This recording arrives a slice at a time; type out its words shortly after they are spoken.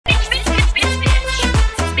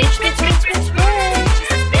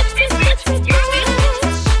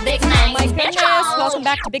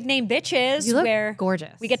Big Name Bitches, You look where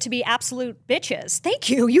gorgeous. we get to be absolute bitches. Thank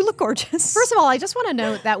you. You look gorgeous. First of all, I just want to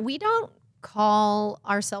note that we don't call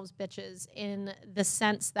ourselves bitches in the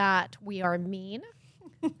sense that we are mean.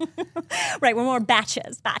 Right, we're more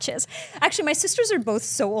batches. Actually, my sisters are both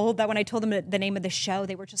so old that when I told them the name of the show,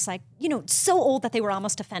 they were just like, so old that they were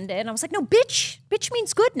almost offended. And I was like, no, bitch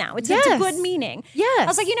means good now. It's a good meaning. Yes. I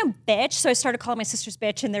was like, bitch. So I started calling my sisters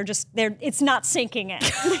bitch, and it's not sinking in.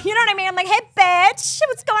 You know what I mean? I'm like, hey, bitch,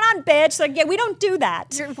 what's going on, bitch? Like, yeah, we don't do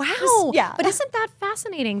that. Wow. Yeah. But isn't that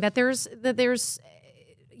fascinating that there's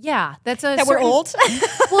yeah, that's a that we're old?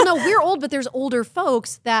 Well, no, we're old, but there's older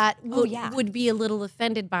folks that yeah. would be a little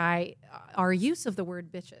offended by our use of the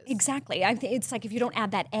word bitches. Exactly. It's like if you don't add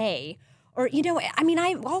that A, or,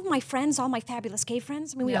 all my friends, all my fabulous gay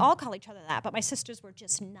friends, we all call each other that, but my sisters were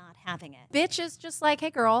just not having it. Bitch is just like, hey,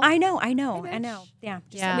 girl. I know. Hey, Yeah,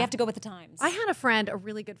 we Yeah. have to go with the times. I had a friend, a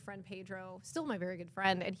really good friend, Pedro, still my very good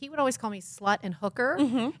friend, and he would always call me slut and hooker,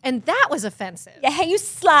 and that was offensive. Yeah, hey, you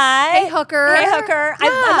slut. Hey, hooker. Hey, hooker. Yeah. I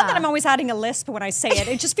love that I'm always adding a lisp when I say it.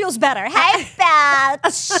 It just feels better. Hey,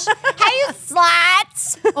 bitch. Hey, you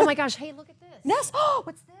slut. Oh my gosh, hey, look at this. Yes. Oh,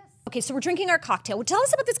 what's this? Okay, so we're drinking our cocktail. Well, tell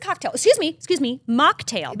us about this cocktail. Excuse me,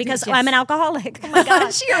 mocktail, because Yes. I'm an alcoholic. Oh my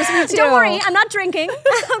gosh. Cheers, me too. Don't worry, I'm not drinking.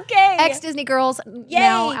 Okay. Ex-Disney Girls,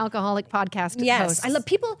 now alcoholic podcast Yes, hosts. I love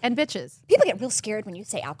people. And bitches. People get real scared when you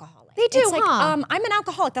say alcoholic. They do, It's like, huh? I'm an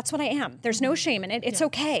alcoholic. That's what I am. There's no shame in it. It's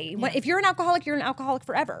okay. If you're an alcoholic, you're an alcoholic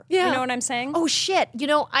forever. Yeah. You know what I'm saying? Oh, shit.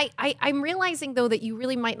 I'm realizing, though, that you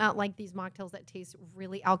really might not like these mocktails that taste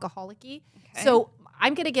really alcoholic-y. Okay. So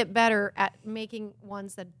I'm going to get better at making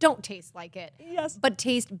ones that don't taste like it, but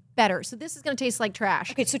taste better. So this is going to taste like trash.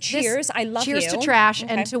 Okay, so cheers. I love cheers you. to trash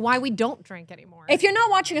Okay. and to why we don't drink anymore. If you're not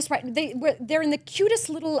watching us right, they're in the cutest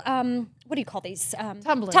little, what do you call these?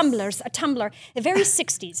 Tumblers. Tumblers. A tumbler. They're very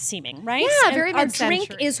 60s seeming, right? Yeah, And very our mid-century.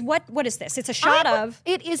 drink is what is this? It's a shot of.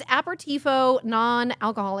 It is aperitivo,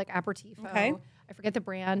 non-alcoholic aperitivo. Okay. I forget the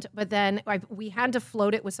brand, but then we had to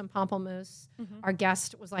float it with some pamplemousse. Our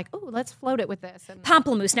guest was like, "Oh, let's float it with this." And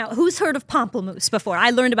Pamplemousse. Now, who's heard of pamplemousse before? I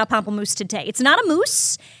learned about pamplemousse today. It's not a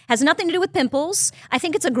mousse. Has nothing to do with pimples. I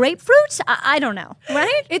think it's a grapefruit. I don't know.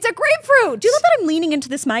 Right? it's a grapefruit. Do you love that I'm leaning into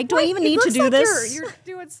this mic? Do I even need to do this? You're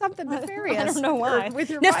doing something nefarious. I don't know why. With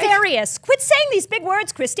your mic. Nefarious. Quit saying these big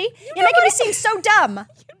words, Christy. You're making me seem so dumb. know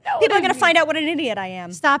People what are I going to mean. find out what an idiot I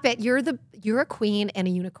am. Stop it. You're a queen and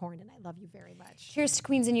a unicorn, and I love you very much. Cheers to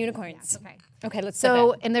queens and unicorns. Okay. Okay, let's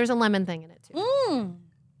So, sip and there's a lemon thing in it too.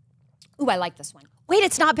 it. Ooh, I like this one. Wait,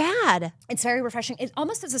 it's not bad. It's very refreshing. It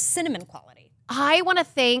almost has a cinnamon quality. I want to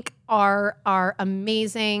thank our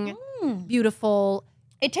amazing, beautiful.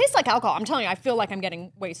 It tastes like alcohol. I'm telling you, I feel like I'm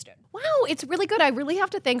getting wasted. Wow, it's really good. I really have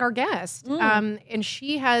to thank our guest, and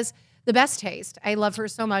she has the best taste. I love her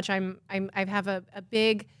so much. I have a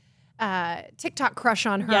big TikTok crush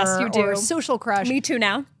on her. Yes, you do. Or social crush. Me too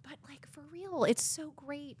now. But like for real, it's so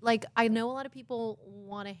great. Like I know a lot of people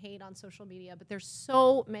want to hate on social media, but there's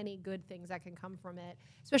so many good things that can come from it,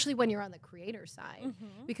 especially when you're on the creator side,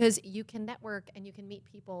 because you can network and you can meet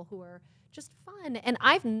people who are just fun. And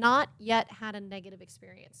I've not yet had a negative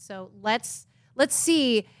experience. So let's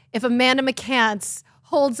see if Amanda McCants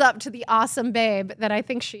holds up to the awesome babe that I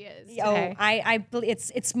think she is today. Oh, I believe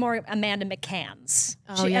it's more Amanda McCants.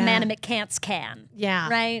 Oh, yeah. Amanda McCants can. Yeah.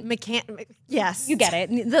 Right? Yes. You get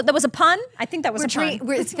it. There was a pun? I think that was a pun.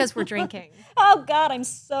 It's because we're drinking. Oh, God, I'm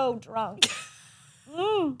so drunk.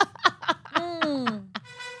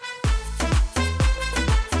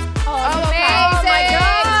 Oh my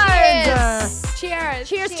God. Cheers.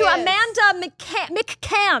 Cheers to Amanda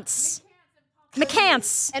McCants.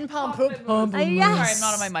 McCants. And Palm. Yes. Sorry, I'm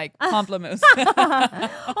not on my mic. Pamplemousse.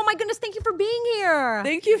 Oh my goodness, thank you for being here.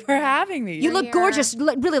 Thank you for having me. You look gorgeous.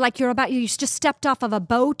 Really like you just stepped off of a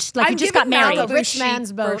boat. Like you just got giving married. Malibu Rich chic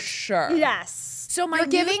man's for boat. sure. Yes. So my You're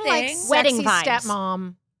new giving like thing- wedding sexy vibes.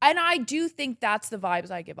 stepmom. and I do think that's the vibes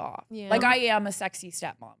I give off. Yeah. Like I am a sexy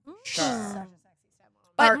stepmom. Sure.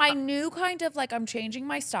 But my new kind of like I'm changing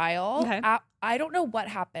my style. Okay. I don't know what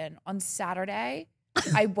happened on Saturday.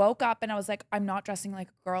 I woke up and I was like, I'm not dressing like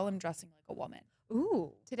a girl. I'm dressing like a woman.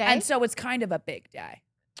 Ooh. Today. And so it's kind of a big day.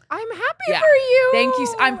 I'm happy Yeah. for you. Thank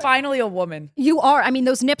you. I'm finally a woman. You are. I mean,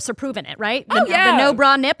 those nips are proving it, right? Oh, yeah. The no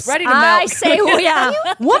bra nips. Ready to I melt. say, oh yeah,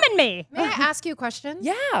 woman me. May I ask you a question?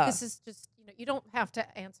 Yeah. This is just, you don't have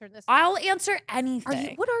to answer this. I'll answer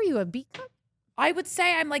anything. What are you, a B cup? I would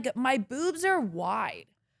say I'm like, my boobs are wide.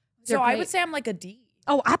 They're So I great. would say I'm like a D.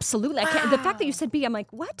 Oh, absolutely. I can't, the fact that you said B, I'm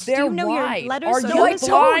like, what? They're Do you know wide. your letters? Are or you notes?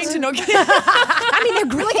 blind? No, I mean, they're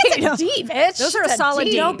great. D, bitch. Those are a solid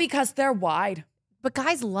D. no, because they're wide. But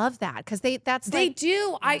guys love that because They like,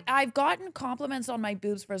 do. I've gotten compliments on my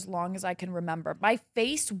boobs for as long as I can remember. My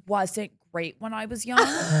face wasn't great when I was young.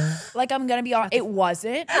 Like I'm gonna be honest, it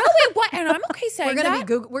wasn't. No, it was, and I'm okay saying we're gonna that.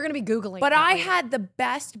 be googling. But that I later. had the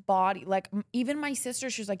best body. Like even my sister,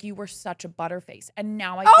 she was like, "You were such a butterface," and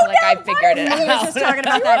now I feel like I figured it I was out. just talking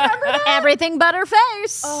about that. Everything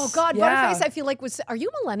butterface. Oh God, Yeah. Butterface. I feel like are you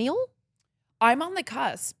millennial? I'm on the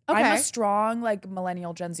cusp. I'm Okay. a strong like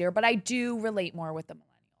millennial Gen Zer, but I do relate more with the millennials.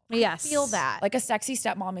 Yes. Feel that. Like a sexy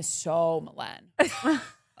stepmom is so millenn.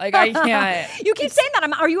 Like I can't. You keep saying that.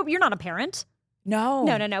 You're not a parent. No.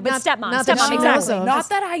 No. But Not- stepmom. not that Stepmom, she exactly. knows of. Not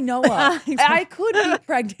that I know of. Exactly. I could be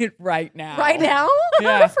pregnant right now. Right now?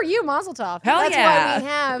 Yeah. Good for you, Mazel Tov. Hell That's yeah. why we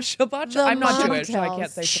have Shabbat the I'm not mom Jewish, so I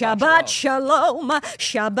can't tells. say Shabbat shalom.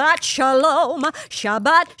 Shabbat shalom.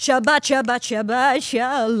 Shabbat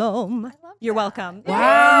shalom. You're welcome.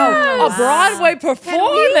 Wow. A Broadway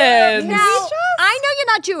performance. Now, I know you're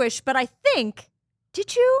not Jewish, but I think,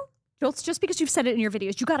 did you? Just because you've said it in your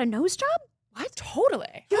videos, you got a nose job? What?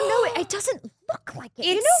 Totally. You know, it doesn't look like it. It's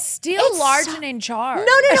you know? still It's large so- and in charge. No,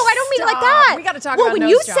 I don't mean like Stop. that. We gotta talk well, about when nose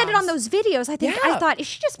you said it jobs. on those videos, I think I Yeah. thought, is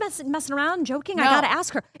she just messing around, joking? I No. gotta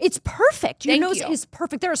ask her. It's perfect. Your Thank nose you. is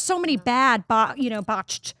perfect. There are so many bad,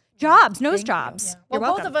 botched jobs, nose jobs. Well, You're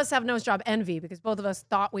welcome. both of us have nose job envy because both of us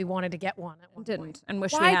thought we wanted to get one at one point. Didn't and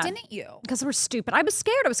wish we Why had. didn't you? Because we're stupid. I was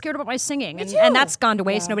scared. I was scared about my singing, too. and that's gone to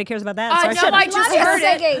waste. Nobody cares about that. So I know. shouldn't. I just Love your heard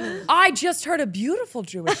it. singing. I just heard a beautiful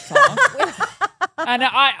Jewish song, and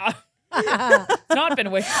it's not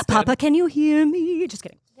been wasted. Papa, can you hear me? Just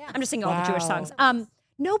kidding. I'm just singing all the Jewish Wow. songs.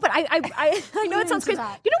 No, but I know it sounds into crazy.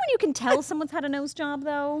 that. You know when you can tell someone's had a nose job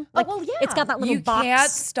though? Oh, well, yeah. It's got that little You box.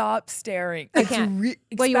 can't stop staring. I can't.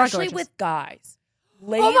 Well, you are Especially gorgeous. with guys.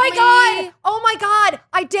 Oh my God! Oh my God!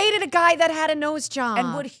 I dated a guy that had a nose job.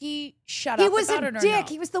 And would he shut he up was about a it or dick.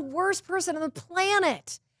 no? He was the worst person on the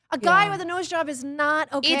planet. A guy Yeah. with a nose job is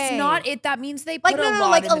not okay. It's not it. That means they Like put a no, lot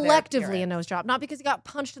like into their electively a appearance. nose job, not because he got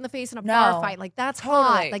punched in the face in a No. bar fight. Like that's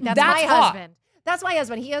hot. Totally. Like that's That's my hot. husband. That's my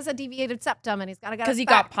husband. He has a deviated septum and he's got to get 'Cause he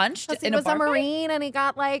got punched He in a was bar a fight? Marine and he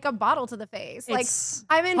got like a bottle to the face. Like It's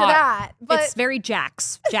I'm into hot. that. But it's very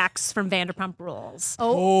Jax. Jax from Vanderpump Rules.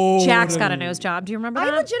 oh, Jax got a nose job. Do you remember I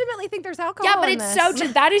that? legitimately think there's alcohol. Yeah, but in it's this. so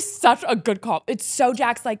that is such a good call. It's so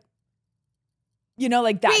Jack's like, you know,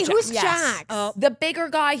 like that. Wait, Jack. who's Yes. Jax? Oh. The bigger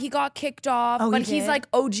guy? He got kicked off, Oh, he but he's did? like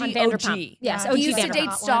OG. On Vanderpump. OG. Yes, Yeah. OG He used to Vanderpump. date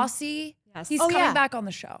Hot one. Stassi. Yes. He's Oh, coming yeah. back on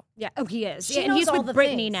the show. Yeah. Oh, he is. She Yeah, and knows he's all with the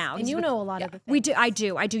Brittany things. now. and He's you with- know a lot of the things. We do. I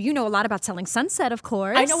do. You know a lot about Selling Sunset, of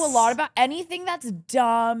course. I know a lot about anything that's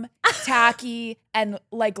dumb, tacky, and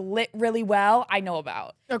like lit really well. I know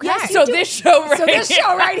about. Okay. Yes, So this show right So this here.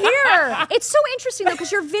 show right here. It's so interesting though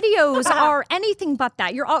because your videos are anything but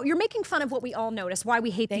that. You're making fun of what we all notice, why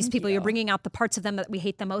we hate these Thank people. you. You're bringing out the parts of them that we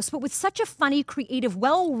hate the most, but with such a funny, creative,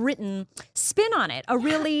 well-written spin on it. A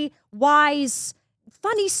really wise,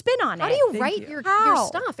 funny spin on it. How do you Thank write you. your How?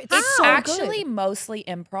 stuff? It's It's so actually good. mostly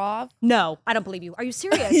improv. No, I don't believe you. Are you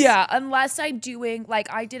serious? Yeah, unless I'm doing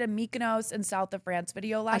like I did a Mykonos and South of France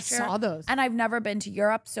video last year. saw those. And I've never been to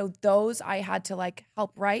Europe, so those I had to like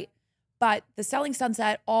help write. But the Selling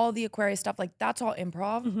Sunset, all the Aquarius stuff, like that's all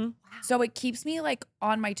improv. Mm-hmm. So it keeps me like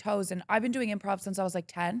on my toes. And I've been doing improv since I was like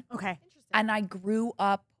 10. Okay. And I grew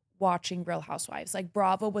up watching Real Housewives. Like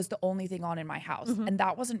Bravo was the only thing on in my house, Mm-hmm. and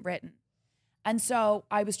that wasn't written. And so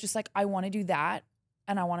I was just like, I want to do that,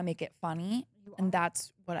 and I want to make it funny, and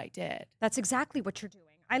that's what I did. That's exactly what you're doing.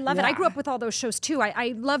 I love it. I Yeah. grew up with all those shows too.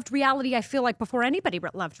 I loved reality. I feel like before anybody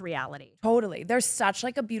loved reality. Totally. There's such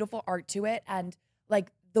like a beautiful art to it, and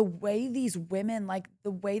like the way these women, like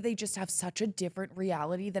the way they just have such a different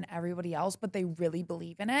reality than everybody else, but they really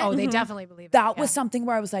believe in it. Oh, they definitely believe it. That yeah. was something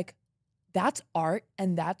where I was like, that's art,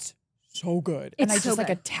 and that's so good. And It's I so just like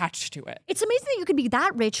good. attached to it. It's amazing that you can be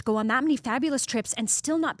that rich, go on that many fabulous trips, and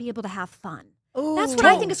still not be able to have fun. That's what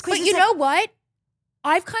I think is crazy. But It's you like- know what?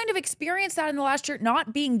 I've kind of experienced that in the last year,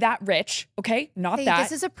 not being that rich. Okay, not Hey, that.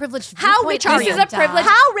 this is a privileged How viewpoint, rich are This you? is a privilege.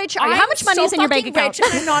 How rich are you? How I'm much money so is in your bank fucking account? rich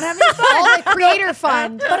and I'm not having fun. All the creator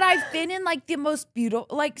fund. But I've been in like the most beautiful,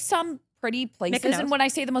 like some pretty places. Mykonos. And when I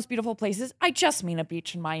say the most beautiful places, I just mean a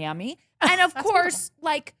beach in Miami. And of course,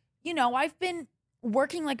 like, you know, I've been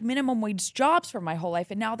working like minimum wage jobs for my whole life.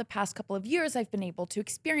 And now the past couple of years, I've been able to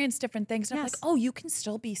experience different things. And I'm Yes. like, oh, you can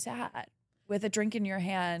still be sad with a drink in your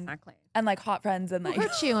hand Exactly. and like hot friends and Who like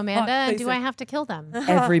hurt you, Amanda? hot And do I places. have to kill them?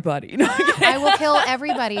 Everybody. No, I'm kidding. I will kill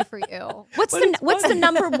everybody for you. What's the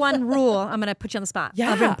number one rule? I'm going to put you on the spot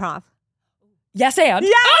Yeah. of improv. Yes, and.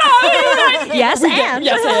 Yeah. Yes, and.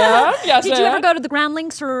 Yes, and. Yes, Did you ever and. go to the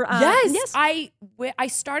Groundlings or? Yes. I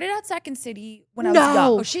started at Second City when I was young.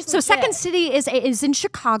 Oh, she's So legit. Second City is in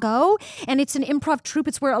Chicago, and it's an improv troupe.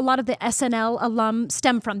 It's where a lot of the SNL alum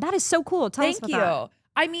stem from. That is so cool. Tell us Thank about you.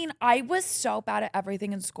 I mean, I was so bad at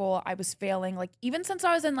everything in school. I was failing. Like, even since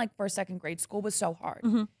I was in like first, second grade, school was so hard.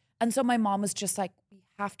 And so my mom was just like, we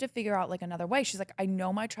have to figure out like another way. She's like, I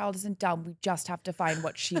know my child isn't dumb. We just have to find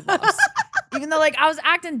what she loves. Even though like I was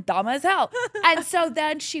acting dumb as hell. And so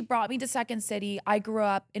then she brought me to Second City. I grew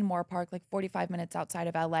up in Moore Park, like 45 minutes outside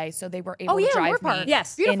of LA. So they were able to Moore drive Park. me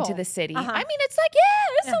Yes. Beautiful. into the city. Uh-huh. I mean, it's like,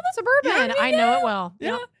 it's Yeah, so suburban. I know it well.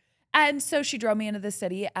 yeah. Yep. And so she drove me into the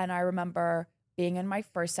city, and I remember being in my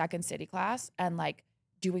first Second City class and like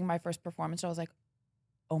doing my first performance. I was like,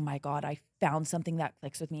 oh my God, I found something that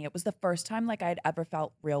clicks with me. It was the first time like I'd ever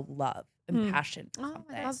felt real love and passion for Oh,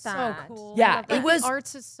 something. I love So that. cool. Yeah, I love that. it was- The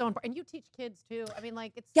arts is so important, and you teach kids too. I mean,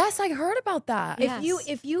 like it's Yes, I heard about that. Yeah.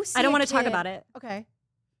 if you see I don't a want to talk kid- about it. Okay.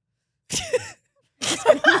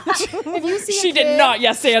 If you see a She did kid- not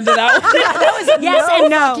yes and to that one. Yes No, and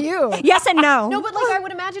no. fuck you. Yes and no. No, but like I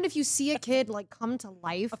would imagine if you see a kid like come to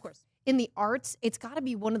life, Of course. in the arts, it's got to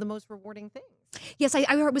be one of the most rewarding things. Yes,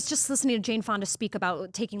 I was just listening to Jane Fonda speak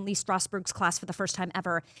about taking Lee Strasberg's class for the first time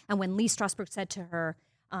ever. And when Lee Strasberg said to her,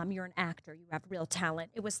 you're an actor, you have real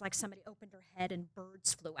talent, it was like somebody opened her head and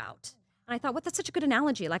birds flew out. And I thought, well, that's such a good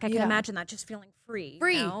analogy. Like, I can Yeah. imagine that just feeling free.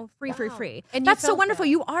 Free. You know? Free, free, Wow. free. And you That's so felt wonderful. that.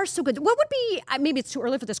 You are so good. What would be, maybe it's too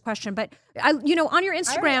early for this question, but, on your I already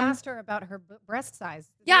Instagram. asked her about her breast size.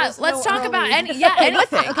 Yeah, There's let's no talk about early-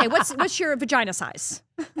 anything. Okay, what's your vagina size?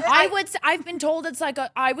 I've been told it's like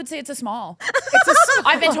I would say it's a small.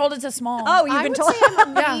 I've been told it's a small. Oh, you've I been would told. say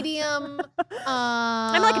I'm a Yeah. medium.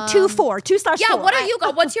 I'm like a 2/4, 2/4. Yeah, what are you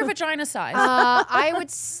got? What's your vagina size? I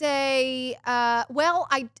would say,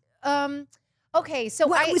 okay, so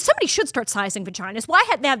Well, somebody should start sizing vaginas. Why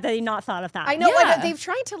had they not thought of that? I know Yeah. they've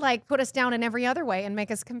tried to like put us down in every other way and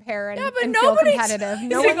make us compare and, but and feel nobody's competitive.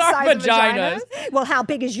 No sizing one's our sizing vaginas. Well, how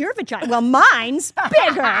big is your vagina? Well, mine's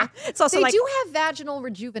bigger. It's also They like do have vaginal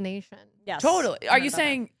rejuvenation. yes. Totally. Are you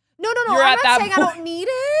saying? No. You're I'm at not that saying I point. don't need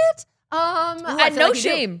it. And feel no like you do.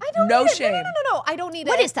 shame. I don't No need it. shame. No. I don't need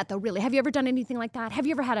What it. is that though? Really? Have you ever done anything like that? Have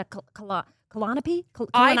you ever had a colonoscopy?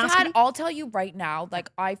 I'll tell you right now, like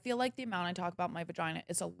I feel like the amount I talk about my vagina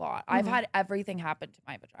is a lot. I've had everything happen to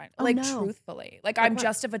my vagina. Oh, like no. truthfully. Like I'm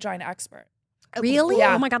just a vagina expert. Really?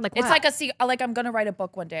 Yeah. Oh my god! Like It's what? like I'm gonna write a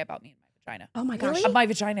book one day about me and my vagina. Oh my gosh. Really? My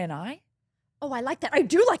vagina and I? Oh, I like that. I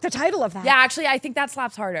do like the title of that. Yeah, actually I think that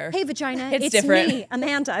slaps harder. Hey, vagina. It's It's different. me,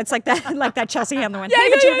 Amanda. It's like that, like that Chelsea Handler one. yeah, Hey,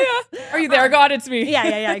 yeah, vagina. yeah. Are you there, God? It's me. Yeah,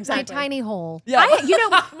 My exactly. tiny hole. Yeah. You know,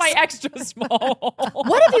 my extra small.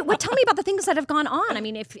 What tell me about the things that have gone on? I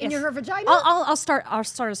mean, if In your vagina? I'll start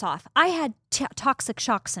us off. I had toxic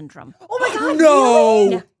shock syndrome. Oh my god! No.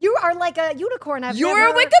 really? You are like a unicorn. You're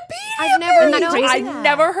never, a Wikipedia. I've never Isn't that known crazy? I've that.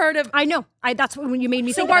 never heard of. I know. That's when you made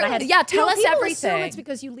me So think about it. I why? had- Yeah, tell us people everything. assume it's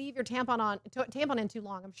because you leave your tampon in too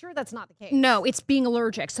long. I'm sure that's not the case. No, it's being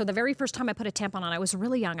allergic. So the very first time I put a tampon on, I was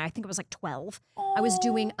really young. I think it was like 12. I was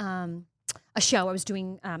doing a show. I was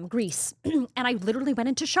doing Grease, and I literally went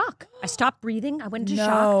into shock. I stopped breathing. I went into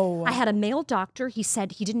No. shock. I had a male doctor. He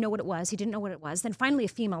said he didn't know what it was. He didn't know what it was. Then finally, a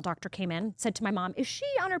female doctor came in, said to my mom, "Is she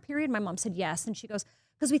on her period?" My mom said yes, and she goes,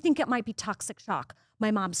 "Because we think it might be toxic shock."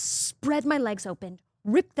 My mom spread my legs open,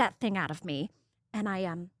 ripped that thing out of me, and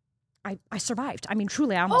I survived. I mean,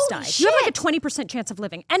 truly, I almost Holy died. You have like a shit. 20% chance of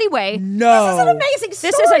living. Anyway, No. This is an amazing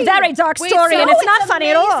story. this is a very dark story, and it's not funny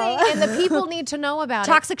at all. amazing, And the people need to know about it.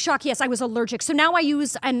 Toxic shock, yes, I was allergic. So now I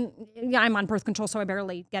use, and yeah, I'm on birth control, so I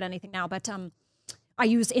barely get anything now, but I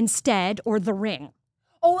use Instead or The Ring.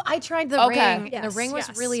 Oh, I tried the Okay. ring. The Yes, ring was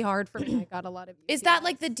yes. really hard for me. I got a lot of. Is that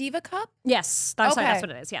like the Diva Cup? Yes, that's Okay. what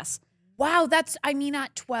it is, yes. Wow, I mean,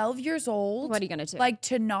 at 12 years old. What are you gonna do? Like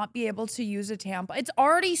to not be able to use a tampon. It's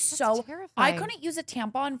already so. I terrifying. couldn't use a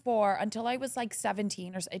tampon until I was like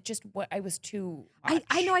 17 or so. It just, I was too much.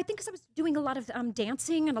 I know, I think because I was doing a lot of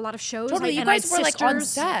dancing and a lot of shows. Totally, you and I had guys were like on sisters.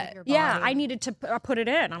 set. Your Yeah, body. I needed to put it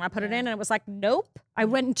in, and I put it in, and it was like, nope. I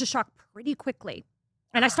went into shock pretty quickly.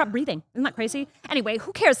 And I stopped breathing. Isn't that crazy? Anyway,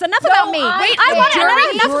 who cares? Enough about me. I- I want to know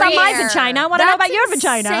Very enough about my rare. vagina. I want to know about your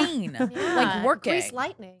vagina. Insane. Yeah, Like working. Grease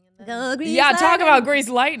lightning. Go Grease Yeah, talk Lightning. about Grease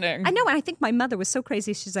Lightning. I know, and I think my mother was so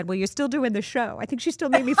crazy. She said, "Well, you're still doing the show." I think she still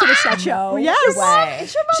made me finish that show. No Yes. way.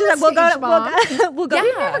 Is your She's mom like, a stage mom? we'll go. Yeah.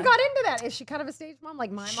 We never got into that. Is she kind of a stage mom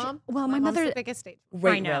like my mom? well, my mom's mother- the biggest stage mom.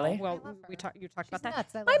 Wait, I know. really? Well, I love you her. talked about that.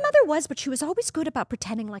 nuts. I My love her. mother was, but she was always good about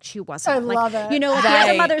pretending like she wasn't. I Like, love it. You know, like the other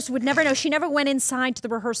Right. mothers would never know. She never went inside to the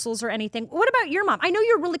rehearsals or anything. What about your mom? I know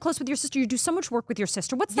you're really close with your sister. You do so much work with your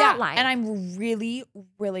sister. What's that like? And I'm really,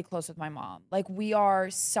 really close with my mom. Like we are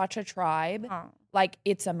such a tribe. Oh. Like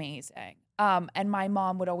it's amazing. And my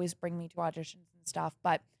mom would always bring me to auditions and stuff,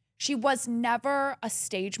 but she was never a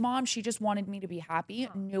stage mom. She just wanted me to be happy,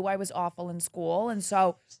 knew I was awful in school. And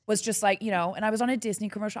so was just like, and I was on a Disney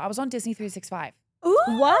commercial. I was on Disney 365. Ooh.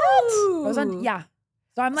 What? I was on, yeah.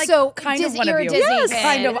 So I'm like kind of one you're of a you. Disney Yes, kid.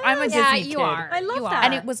 kind of. I'm a Yeah, Disney you kid. are. I love You that. are.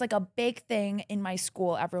 And it was like a big thing in my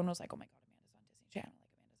school. Everyone was like, "Oh my god, Amanda's on Disney Channel.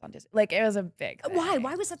 Like Amanda's on Disney." Like it was a big thing. Why?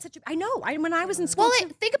 Why was that such a? I know. When I was in school. Well,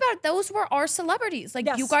 think about it. Those were our celebrities. Like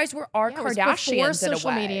Yes. you guys were our Yeah, it was Kardashians before in a social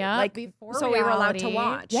way. media, Like before so we were allowed to reality.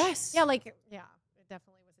 watch. yes, Yeah, it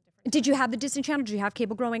definitely was a different. Did you have the Disney Channel? Did you have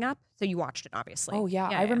cable growing up? So you watched it, obviously. Oh yeah.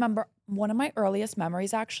 I remember one of my earliest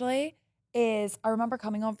memories actually is I remember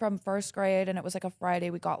coming home from first grade and it was like a Friday.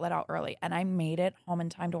 We got let out early and I made it home in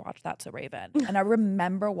time to watch That's So Raven. And I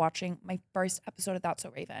remember watching my first episode of That's So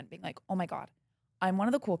Raven, being like, "Oh my god, I'm one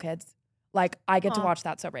of the cool kids. Like I get to Aw. watch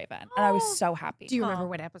That's So Raven," and I was so happy. Do you remember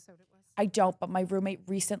what episode it was? I don't, but my roommate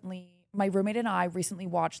and I recently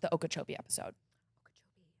watched the Okeechobee episode.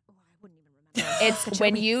 Oh, I wouldn't even remember. It's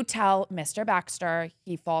when you tell Mr. Baxter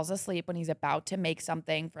he falls asleep when he's about to make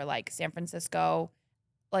something for like San Francisco,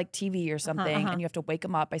 like TV or something, and you have to wake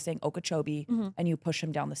him up by saying Okeechobee, and you push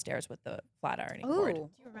him down the stairs with the flat ironing board. Ooh.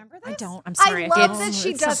 Do you remember I this? don't. I'm sorry. I I love don't. that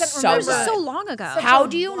she It's doesn't so That remember. was good. so long ago. How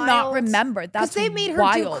do you not wild- remember? That's Because they made her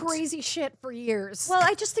wild. do crazy shit for years. Well,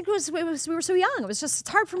 I just think it was we were so young. It was just it's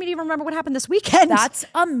hard for me to even remember what happened this weekend. That's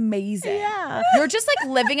amazing. Yeah. You're just like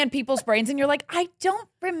living in people's brains and you're like, I don't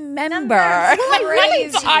remember. Well,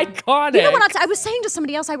 It's iconic. You know what? I was saying to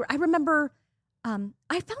somebody else. I remember.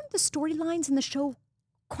 I found the storylines in the show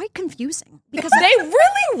quite confusing because they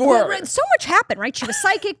really were. so much happened, right? She was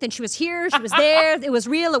psychic, then she was here, she was there. It was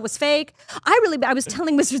real, it was fake. I was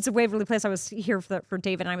telling Wizards of Waverly Place, I was here for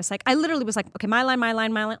David, and I was like, I literally was like, okay, my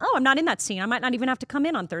line. Oh, I'm not in that scene. I might not even have to come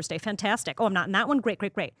in on Thursday. Fantastic. Oh, I'm not in that one. Great.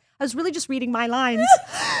 I was really just reading my lines.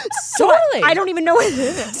 Totally. I don't even know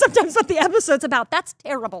sometimes what the episode's about. That's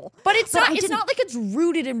terrible. But it's not. I It's didn't- not like it's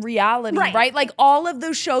rooted in reality, Right. right? Like all of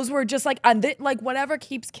those shows were just like like whatever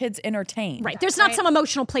keeps kids entertained. Right. There's not some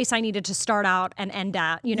emotional place I needed to start out and end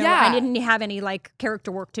at. You know, Yeah. I didn't have any like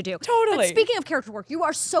character work to do. Totally. But speaking of character work, you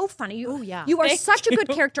are so funny. You are such a good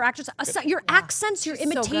character actress. Your accents, your She's so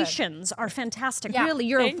good. imitations are fantastic. Yeah. Really,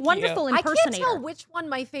 you're a Thank you. wonderful I impersonator. can't tell which one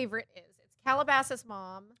my favorite is. It's Calabasas'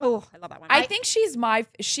 mom. Oh, I love that one. I think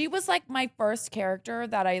she was like my first character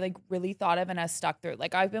that I like really thought of and has stuck through.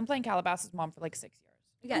 Like I've been playing Calabasas' mom for like 6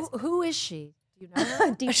 years. Who is she? Do you know her?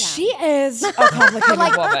 Deep down. She is a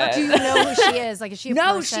complicated woman. Do you know who she is? Like, is she a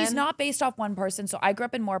No, person? she's not based off one person. So I grew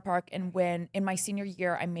up in Moore Park, and when in my senior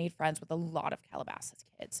year, I made friends with a lot of Calabasas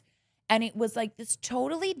kids. And it was like this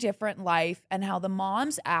totally different life, and how the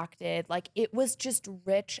moms acted. Like it was just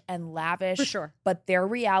rich and lavish. For sure. But their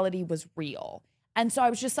reality was real. And so I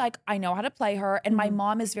was just like, I know how to play her. And my Mm-hmm.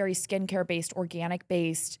 mom is very skincare based, organic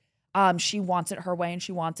based. She wants it her way and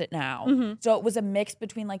she wants it now. Mm-hmm. So it was a mix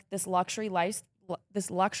between like this luxury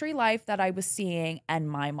life that I was seeing and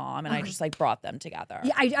my mom. And I just like brought them together.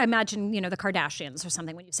 Yeah, I imagine, the Kardashians or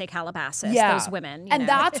something when you say Calabasas, Yeah. those women. And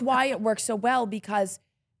that's why it works so well, because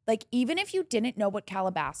like even if you didn't know what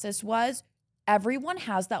Calabasas was, everyone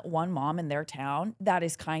has that one mom in their town that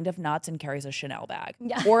is kind of nuts and carries a Chanel bag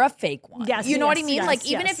Yeah. or a fake one. Yes, You know what I yes, mean? yes, Like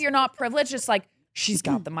even yes. if you're not privileged, it's like she's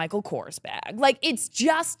got the Michael Kors bag. Like it's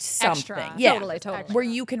just something. Extra. Yeah. Totally. Where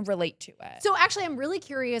you can relate to it. So actually, I'm really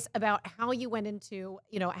curious about how you went into,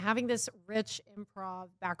 having this rich improv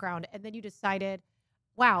background, and then you decided,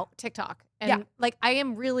 wow, TikTok. And Yeah. like, I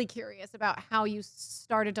am really curious about how you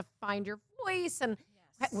started to find your voice, and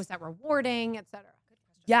was that rewarding, et cetera? Good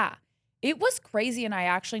question. Yeah. It was crazy and I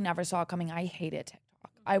actually never saw it coming. I hated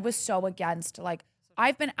TikTok. I was so against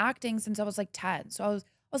I've been acting since I was like 10. So I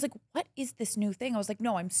was like, what is this new thing? I was like,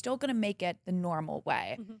 no, I'm still gonna make it the normal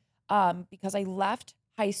way. Because I left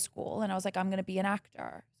high school and I was like, I'm gonna be an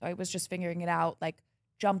actor. So I was just figuring it out, like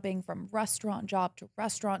jumping from restaurant job to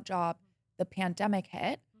restaurant job. The pandemic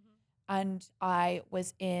hit and I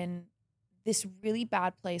was in this really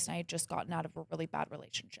bad place and I had just gotten out of a really bad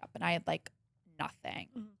relationship and I had like nothing.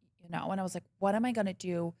 And I was like, what am I going to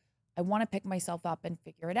do? I want to pick myself up and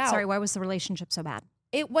figure it out. Sorry, why was the relationship so bad?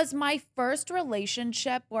 It was my first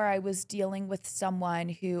relationship where I was dealing with someone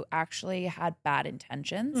who actually had bad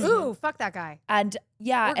intentions. Ooh, fuck that guy. And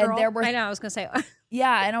yeah, Or girl. and there were I know. I was gonna say.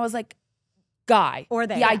 yeah, and I was like, guy. Or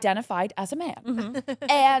they. He identified as a man. Mhm.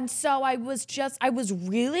 And so I was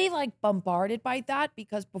really like bombarded by that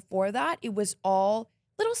because before that it was all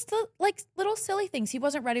little silly things. He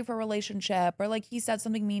wasn't ready for a relationship, or like he said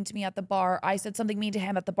something mean to me at the bar. I said something mean to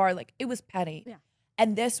him at the bar. Like it was petty. Yeah.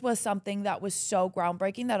 And this was something that was so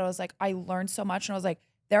groundbreaking that I was like, I learned so much. And I was like,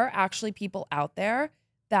 there are actually people out there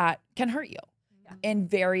that can hurt you in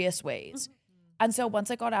various ways. And so once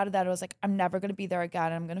I got out of that, I was like, I'm never going to be there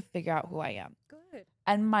again. I'm going to figure out who I am. Good.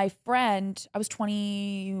 And my friend, I was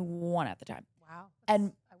 21 at the time. Wow.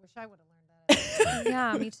 And I wish I would have learned that.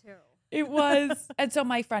 Yeah, me too. it was. And so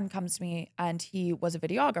my friend comes to me and he was a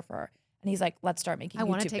videographer. And he's like, let's start making I YouTube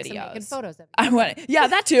want to take some videos. naked photos of you. I want, yeah,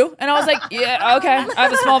 that too. And I was like, yeah, okay. I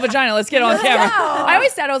have a small vagina. Let's get on camera. go. I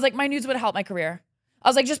always said, I was like, my nudes would help my career. I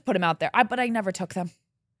was like, just put them out there. But I never took them.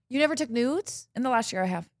 You never took nudes? In the last year I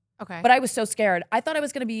have. Okay. But I was so scared. I thought I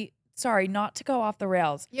was going to be, sorry, not to go off the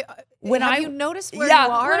rails. When have you noticed where yeah,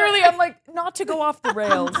 you are? literally, I'm like, not to go off the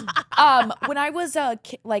rails. When I was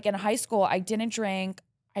like in high school, I didn't drink.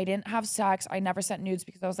 I didn't have sex. I never sent nudes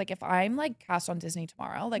because I was like, if I'm like cast on Disney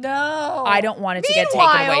tomorrow, like No. I don't want it to get taken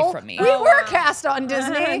away Meanwhile, from me. We were cast on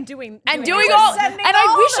Disney. doing And all. all, sending and I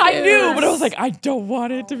all wish the I knew, nudes. but I was like, I don't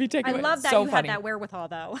want it to be taken I away. love that so you funny. had that wherewithal,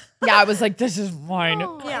 though. Yeah, I was like, this is mine.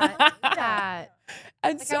 Oh, Yeah. I like that.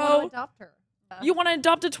 And Like, I want to so adopt her. you want to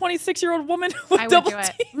adopt a 26-year-old woman with I would double do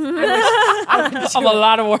it. T? I would Of a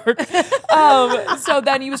lot of work. So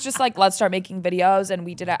then he was just like, let's start making videos. And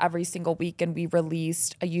we did it every single week. And we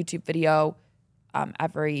released a YouTube video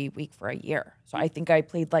every week for a year. So I think I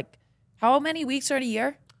played like, how many weeks are in a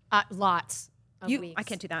year? Lots of weeks. I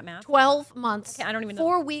can't do that math. 12 months. Okay, I don't even know.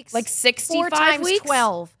 4 weeks. Like 65 4 times weeks?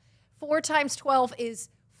 12. 4 times 12 is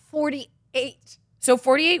 48. So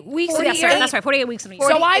 48 weeks in a Yes, year? sir, that's right. 48 weeks in a year.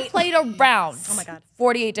 So I 48 played around Oh my God.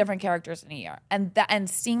 48 different characters in a year. And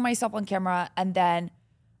seeing myself on camera. And then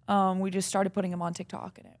we just started putting them on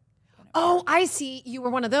TikTok. And Oh, I see. You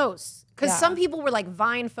were one of those. Because Yeah. some people were like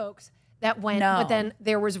Vine folks that went, No. but then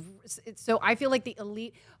there was, so I feel like the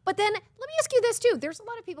elite. But then let me ask you this too. There's a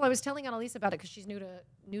lot of people, I was telling Annalise about it because she's new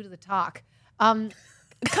to the talk. come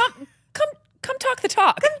talk the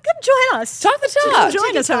talk. Come join us. Talk the talk.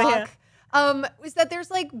 Join us over here. Is that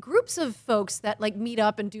there's like groups of folks that like meet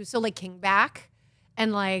up and do, so like King Back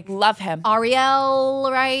and like Love him. Ariel,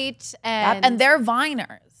 right? And they're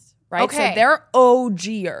Viners, right? Okay. So they're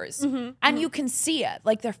OGers. And you can see it.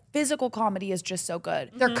 Like their physical comedy is just so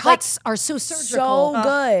good. their cuts are so surgical. So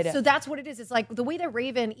good. So that's what it is. It's like the way that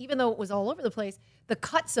Raven, even though it was all over the place, the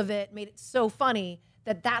cuts of it made it so funny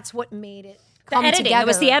that's what made it The come editing. together. It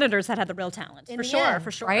was the editors that had the real talent. in For the sure. end,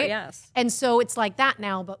 For sure. right? Yes. And so it's like that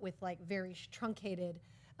now, but with like very truncated,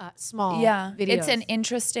 small videos. It's an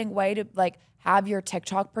interesting way to like have your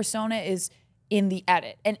TikTok persona is in the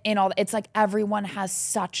edit and in all. It's like everyone has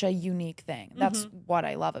such a unique thing. That's what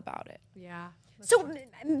I love about it. Yeah. So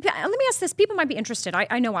let me ask this. People might be interested.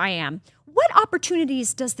 I know I am. What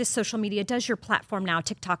opportunities does this social media, does your platform now,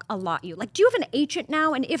 TikTok, allot you? Like, do you have an agent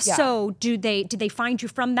now? And if so, did they find you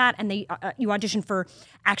from that and they you audition for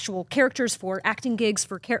actual characters, for acting gigs,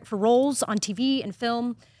 for roles on TV and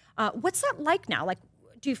film? What's that like now? Like,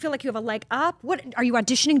 do you feel like you have a leg up? What are you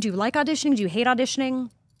auditioning? Do you like auditioning? Do you hate auditioning?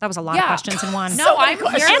 That was a lot of questions in one. No, I'm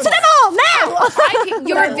Answer them all now.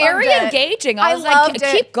 You were very loved it. engaging. I was like, loved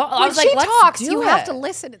it. keep going. I When was like, she let's talks, do you it. have to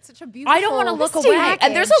listen. It's such a beautiful. I don't want to look listening away.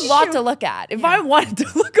 And there's a package. lot to look at. If I wanted to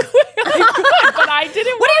look away, I could, but I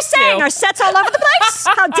didn't What are you want saying? to. Are sets all over the place?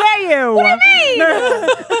 How dare you? What do you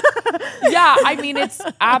mean? Yeah, I mean, it's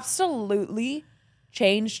absolutely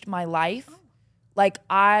changed my life. Like,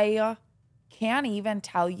 I can't even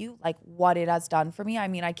tell you like what it has done for me. I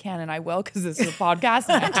mean, I can and I will because this is a podcast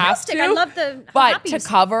and I have Fantastic. to. I love the how But happy to you seem.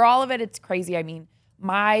 cover all of it, it's crazy. I mean,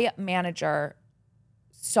 my manager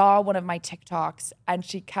saw one of my TikToks and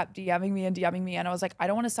she kept DMing me and I was like, I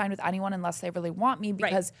don't want to sign with anyone unless they really want me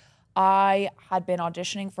because I had been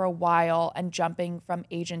auditioning for a while and jumping from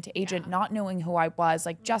agent to agent, not knowing who I was,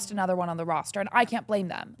 like just another one on the roster. And I can't blame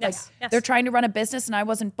them. Yes, Like yes. they're trying to run a business and I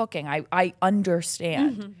wasn't booking. I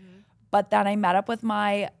understand. But then I met up with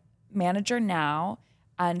my manager now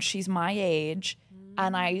and she's my age.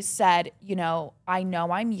 And I said, you know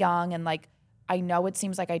I'm young and like, I know it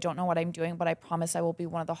seems like I don't know what I'm doing, but I promise I will be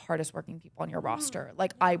one of the hardest working people on your roster.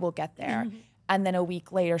 Like I will get there. And then a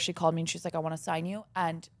week later, she called me and she's like, I want to sign you.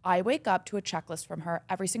 And I wake up to a checklist from her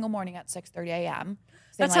every single morning at 6:30 a.m.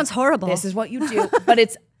 That sounds horrible. This is what you do. But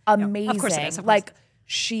it's amazing. of course it is, of course Like it is.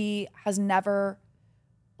 she has never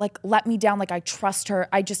like let me down. Like I trust her.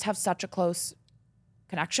 I just have such a close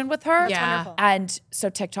connection with her. Yeah. Wonderful. And so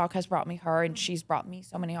TikTok has brought me her, and she's brought me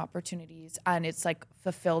so many opportunities, and it's like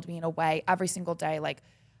fulfilled me in a way every single day. Like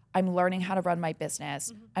I'm learning how to run my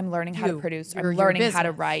business. I'm learning how to produce. I'm learning how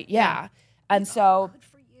to write. Yeah. And so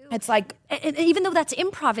it's like, And even though that's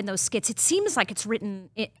improv in those skits, it seems like it's written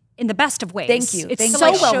in the best of ways. Thank you. It's Thank so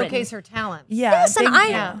you. well showcase written. her talent. yeah. Yes, and thank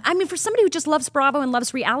you. I mean, for somebody who just loves Bravo and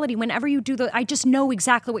loves reality, whenever you do I just know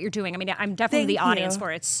exactly what you're doing. I mean, I'm definitely Thank the audience you.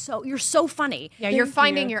 for it. You're so funny. Yeah, you're Thank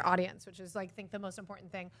finding you. your audience, which is like I think the most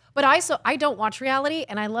important thing. But I don't watch reality,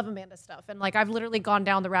 and I love Amanda's stuff. And like I've literally gone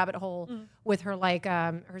down the rabbit hole with her like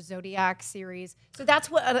her Zodiac series. So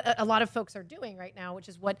that's what a lot of folks are doing right now, which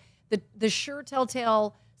is what the sure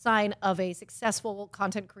telltale sign of a successful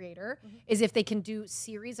content creator is if they can do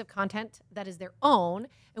series of content that is their own.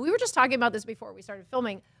 And we were just talking about this before we started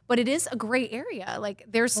filming, but it is a gray area. Like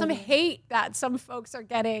there's some hate that some folks are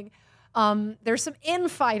getting. There's some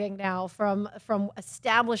infighting now from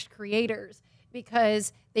established creators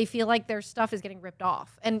because they feel like their stuff is getting ripped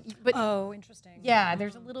off. But Oh, interesting. yeah,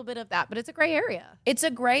 there's a little bit of that, but it's a gray area. It's a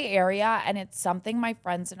gray area, and it's something my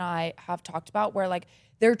friends and I have talked about where like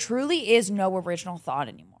there truly is no original thought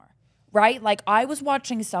anymore, right? Like I was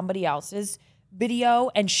watching somebody else's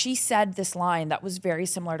video and she said this line that was very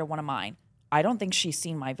similar to one of mine. I don't think she's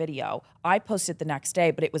seen my video. I posted the next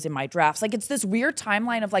day, but it was in my drafts. Like it's this weird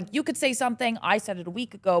timeline of like, you could say something, I said it a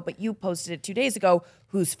week ago, but you posted it 2 days ago.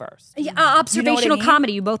 Who's first? Yeah, You know what observational I mean?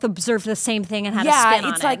 comedy. You both observed the same thing and had a spin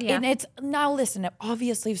on it's it. like, Yeah. and it's, now listen,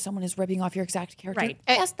 obviously if someone is ripping off your exact character, Right.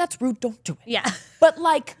 yes, that's rude, don't do it. Yeah. But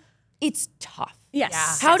like, it's tough.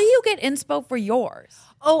 Yes. How do you get inspo for yours?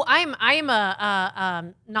 Oh, I'm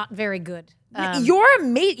not very good. You're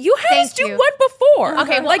amazing. You had us thank do you. one before.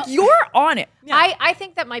 Okay, well, like you're on it. I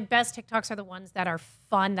think that my best TikToks are the ones that are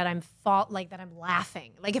fun, that I'm that I'm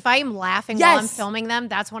laughing. Like if I am laughing while I'm Yes. filming them,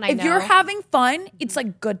 that's when I If know. you're having fun, it's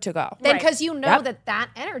like good to go. then Right. because you know Yep. that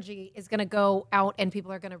energy is going to go out and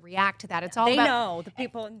people are going to react to that. It's all They about know. The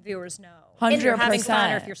people and viewers know. If you're having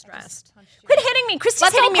fun or if 100%. you're stressed. Quit hitting me. Christy's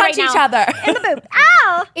Let's hitting all me punch right each now. other. In the boob.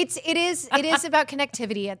 Ow! it is about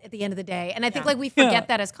connectivity at the end of the day. And I think like we forget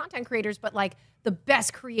that as content creators, but like the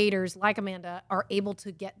best creators like Amanda are able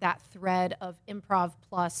to get that thread of improv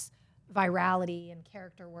plus virality and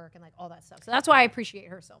character work and like all that stuff. So that's why I appreciate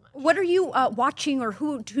her so much. What are you watching or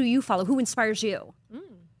who do you follow? Who inspires you?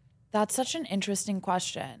 That's such an interesting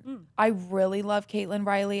question. I really love Caitlin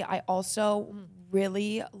Riley. I also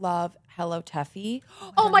really love Hello Teffy.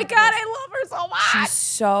 Oh my God, I love her so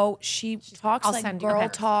much. She talks I'll like send you girl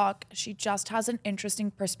hers. talk. She just has an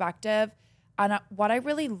interesting perspective. And what I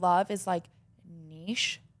really love is like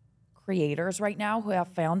niche creators right now who have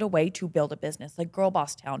found a way to build a business, like Girl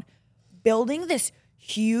Boss Town, building this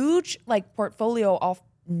huge like portfolio of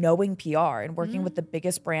knowing PR and working with the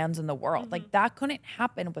biggest brands in the world. Like that couldn't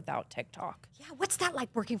happen without TikTok. Yeah, what's that like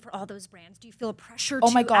working for all those brands? Do you feel a pressure Oh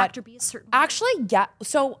to my God. act or be a certain way? Actually, yeah.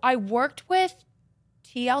 So I worked with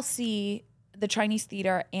TLC, the Chinese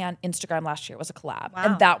theater, and Instagram last year. It was a collab. Wow.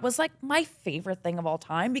 And that was like my favorite thing of all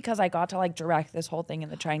time because I got to like direct this whole thing in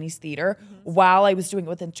the Chinese theater while I was doing it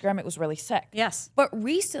with Instagram. It was really sick. Yes. But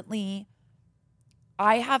recently,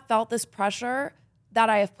 I have felt this pressure that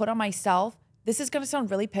I have put on myself. This is going to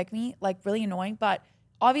sound really pick me, like really annoying, but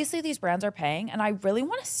obviously these brands are paying and I really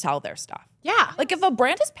want to sell their stuff. Yeah. Like if a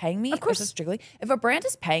brand is paying me, Of course. this is Jiggly, if a brand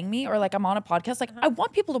is paying me or like I'm on a podcast, like I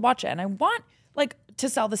want people to watch it and I want like to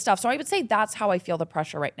sell the stuff. So I would say that's how I feel the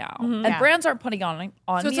pressure right now. And Yeah. brands aren't putting on So me.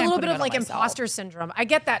 it's a I'm little putting bit it of on like myself. imposter syndrome. I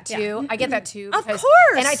get that too. I get that too. Of because-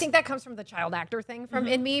 course. And I think that comes from the child actor thing from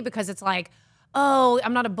in me because it's like, oh,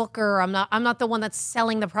 I'm not a booker. I'm not the one that's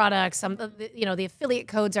selling the products. The affiliate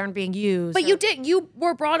codes aren't being used. But you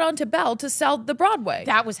were brought on to Bell to sell the Broadway.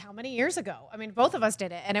 that was how many years ago? I mean, both of us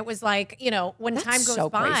did it. And it was like, when That's time goes so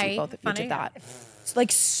by. crazy both of you funny. did that. It's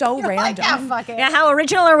like so random. Yeah, fuck it. Yeah, how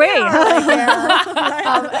original are we?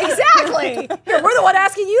 Exactly. Here, we're the one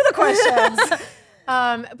asking you the questions.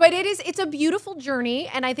 But it's a beautiful journey,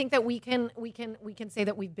 and I think that we can say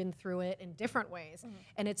that we've been through it in different ways,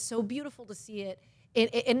 and it's so beautiful to see it,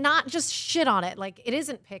 and not just shit on it. Like it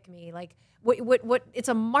isn't pick me. Like what it's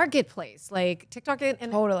a marketplace. Like TikTok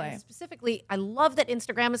and Totally. and specifically, I love that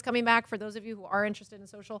Instagram is coming back. For those of you who are interested in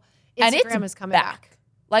social, And it's Instagram is coming back.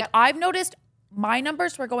 Like I've noticed my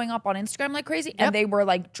numbers were going up on Instagram like crazy, and they were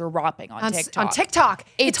like dropping on TikTok. On TikTok,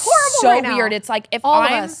 It's horrible so right now. weird. It's like if All of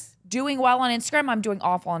I'm us. doing well on Instagram, I'm doing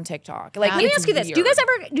awful on TikTok. Like, Let me it's ask you this: weird.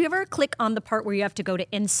 do you ever click on the part where you have to go to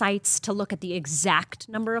insights to look at the exact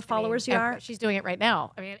number of followers you are? She's doing it right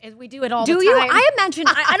now. I mean, we do it all Do the you? time. I imagine.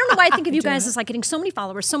 I don't know why I think of you guys as like getting so many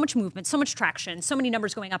followers, so much movement, so much traction, so many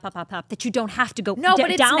numbers going up, that you don't have to go. No, but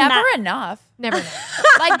it's down never that. enough. Never know.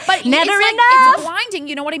 Like, but Never it's like, enough. it's blinding.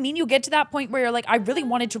 You know what I mean? You get to that point where you're like, I really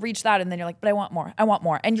wanted to reach that, and then you're like, but I want more. I want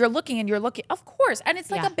more. And you're looking, of course. And it's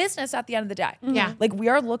like Yeah. a business at the end of the day. Yeah. Like we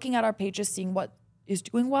are looking at our pages, seeing what is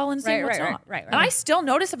doing well and seeing what's not. Right. And I still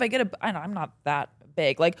notice if I get I know I'm not that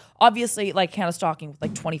big. Like obviously, like Hannah Stocking with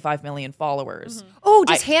like 25 million followers. Oh,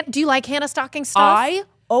 do you like Hannah Stocking stuff?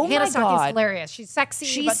 Oh Hannah my Stocking's God. hilarious. She's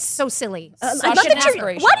sexy, but so silly. I Such love an that you're.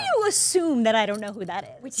 aspiration. Why do you assume that I don't know who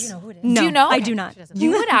that is? Do you know who it is? No, Do you know? I do not.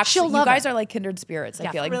 You would actually, She'll you love guys it. are like kindred spirits. I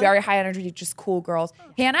Yeah. feel like Really? very high energy, just cool girls.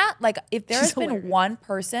 Hannah, like if there has been hilarious. one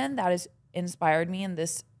person that has inspired me in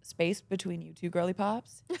this space between you two girly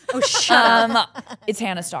pops, Oh, shut up. it's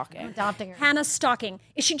Hannah Stocking. Adopting her. Hannah Stocking.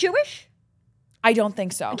 Is she Jewish? I don't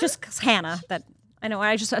think so. Just 'cause Hannah. That I know.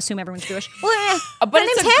 I just assume everyone's Jewish. Well, but my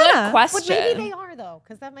it's a name's good Hannah. question. But maybe they are though,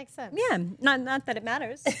 because that makes sense. Yeah, not that it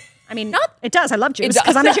matters. I mean, it does. I love Jews does.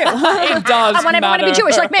 because I'm a Jew. It does I want everyone to be matter.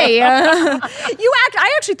 Jewish like me.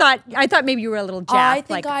 I actually thought maybe you were a little I Jap, think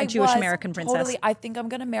like I a Jewish was American princess. Totally, I think I'm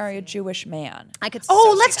gonna marry a Jewish man. I could.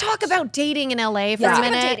 Oh, so let's see talk that. about dating in LA for Yeah. a Let's talk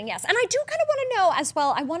minute. about dating, yes. And I do kind of want to know as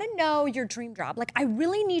well. I want to know your dream job. Like, I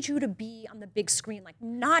really need you to be on the big screen, like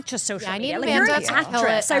not just social Yeah, I media. need Like, you're an Amanda to kill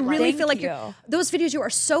actress. it I at really Thank feel like you. those videos you are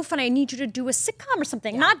so funny. I need you to do a sitcom or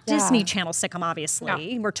something, not Disney Channel sitcom.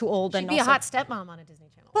 Obviously, we're too old. And Be a also, hot stepmom on a Disney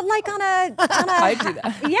Channel. but like on a I do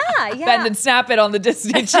that. yeah. Bend and snap it on the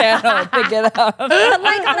Disney Channel. Pick it up. But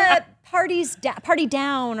like on a party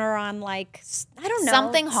down or on like I don't know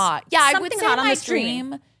Something hot. Yeah, I would something say hot on my the stream.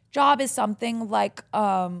 dream job is something like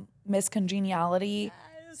Miss Congeniality.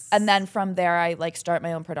 And then from there, I like start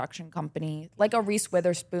my own production company, like a Reese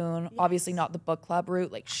Witherspoon. Obviously, not the book club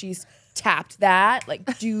route. Like she's tapped that.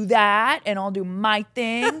 Like do that, and I'll do my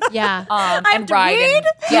thing. Yeah. I have and to ride. read. And,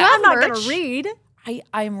 yeah, I'm not merch? gonna read.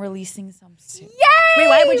 I'm releasing some soon. Wait,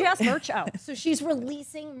 why would you ask merch? Oh, So she's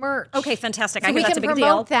releasing merch. okay, fantastic. So I we hear that's can a big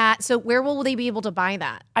promote deal. that. So where will they be able to buy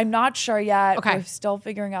that? I'm not sure yet. Okay. We're still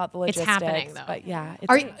figuring out the It's logistics. happening, though. But yeah,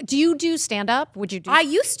 it's, Do you do stand up? Would you do? I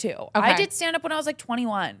used to. I Okay. did stand up when I was like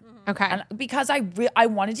 21. okay. And because I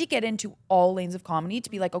wanted to get into all lanes of comedy to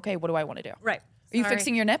be like, okay, what do I want to do? Right. Are you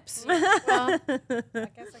fixing your nips? well, I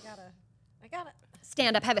guess I got it.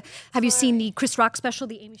 Stand up. Have you seen the Chris Rock special,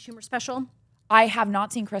 the Amy Schumer special? I have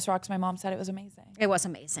not seen Chris Rock's. My mom said it was amazing. It was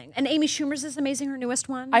amazing. And Amy Schumer's is amazing, her newest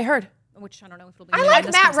one. I heard. Which I don't know if it'll be. I new. like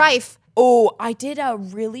just Matt comes out. Rife. Oh, I did a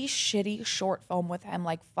really shitty short film with him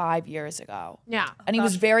like 5 years ago. Yeah. And he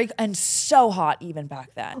was very so hot even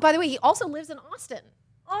back then. By the way, he also lives in Austin.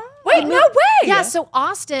 Wait, no way. Yeah, so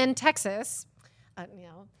Austin, Texas,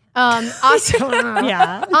 Austin,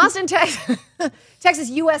 Yeah. Austin, Texas,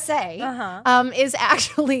 USA, is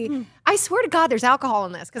actually. I swear to God, there's alcohol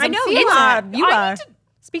in this because I know you are. You are.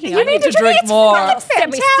 Speaking You of, need to drink more. It's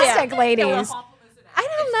fantastic, sip. ladies. I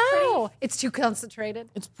don't know. It's too concentrated.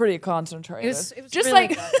 It's pretty concentrated. It was just really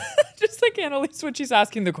like just like Annalise when she's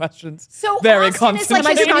asking the questions. So very Austin is like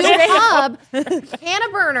this concentrated. new hub. Hannah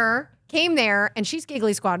Berner came there, and she's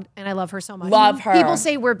Giggly Squad, and I love her so much. Love her. People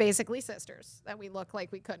say we're basically sisters, that we look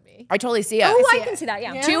like we could be. I totally see it. oh, see I can see that.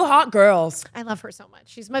 Yeah. Yeah. Two hot girls. I love her so much.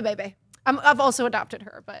 She's my baby. I've also adopted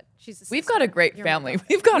her, but she's. We've got a great family.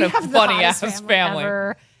 We've got We a have the funny hottest ass family.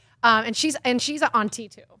 ever. And she's on T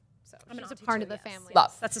too, so she's a part of the family.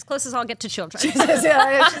 Love. That's as close as I'll get to children. She's on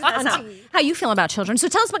How, T. how you feel about children? So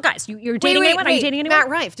tell us about guys. You're dating anyone? Are you dating anyone? Matt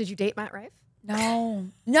Rife. Did you date Matt Rife?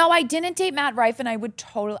 No, I didn't date Matt Rife, and I would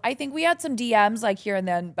totally. I think we had some DMs like here and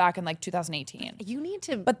then back in like 2018, You need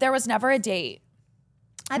to. but there was never a date.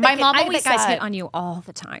 I My mom I always bet guys said- hit on you all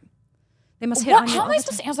the time. They must hit What? on you How all am I the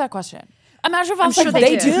supposed time. to answer that question? Imagine if I I'm was sure like,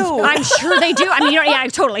 they they do. I'm sure they do. I mean, yeah,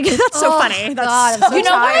 totally. That's so funny. That's God, I'm so You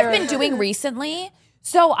know what I've tired. been doing recently?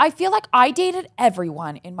 So I feel like I dated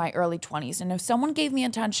everyone in my early 20s. And if someone gave me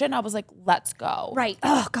attention, I was like, let's go. right.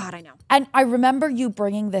 Oh God, I know. And I remember you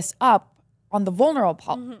bringing this up on the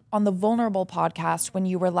vulnerable podcast when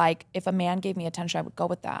you were like, if a man gave me attention, I would go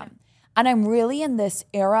with them. And I'm really in this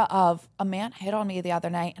era of a man hit on me the other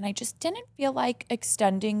night and I just didn't feel like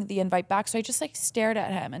extending the invite back. So I just like stared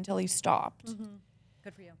at him until he stopped.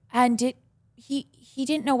 Good for you. And he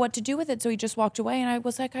didn't know what to do with it. So he just walked away. And I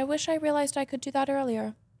was like, I wish I realized I could do that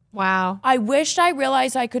earlier. Wow. I wished I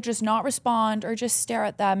realized I could just not respond or just stare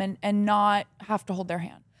at them and not have to hold their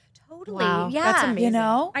hand. Totally. Wow, Yeah. that's amazing. You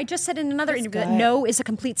know? I just said in another interview that good. no is a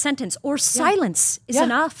complete sentence or silence is Yeah.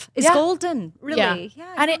 enough, is Yeah. golden. Really.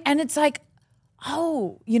 Yeah. And it's like,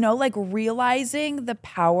 oh, like realizing the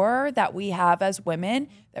power that we have as women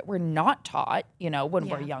that we're not taught, when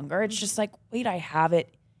we're younger. It's just like, wait, I have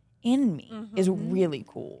it in me is really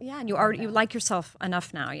cool. Yeah, and you like yourself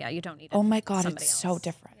enough now. Yeah, you don't need it. Oh my God, it's somebody so else.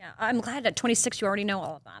 different. Yeah, I'm glad at 26 you already know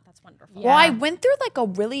all of that. That's wonderful. Well, I went through like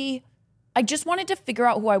I just wanted to figure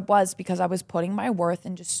out who I was because I was putting my worth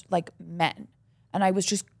in just like men. And I was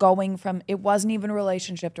just going from, it wasn't even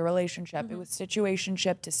relationship to relationship. It was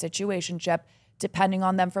situationship to situationship, depending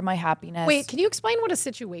on them for my happiness. Wait, can you explain what a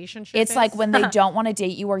situation is? It's like when they don't want to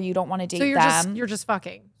date you or you don't want to date so them. you're just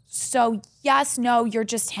fucking. So yes, no, you're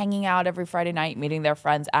just hanging out every Friday night, meeting their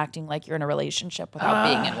friends, acting like you're in a relationship without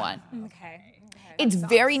being in one. Okay. It's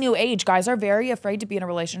very new age. Guys are very afraid to be in a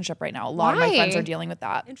relationship right now. A lot of my friends Why? are dealing with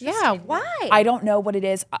that. Yeah, Why? I don't know what it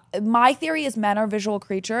is. My theory is men are visual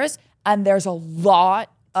creatures, and there's a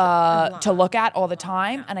lot to look at all the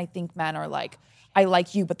time. And I think men are like, I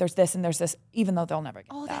like you, but there's this and there's this, even though they'll never get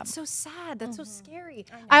Oh, them. that's so sad. That's so scary.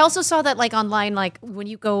 I also saw that like online, like when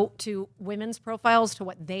you go to women's profiles to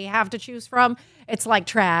what they have to choose from, it's like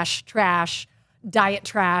trash, diet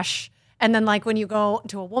trash. And then like when you go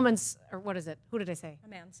to a woman's, or what is it? Who did I say? A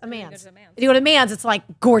man's. A man's. There's a man's. You go to man's, it's like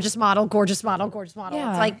gorgeous model, gorgeous model, gorgeous model.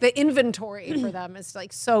 Yeah. It's like the inventory for them is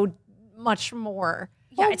like so much more.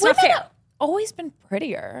 Yeah, Well, it's not women fair. have always been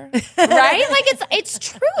prettier, right? Like it's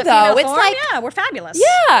true though. It's Form, like yeah, we're fabulous.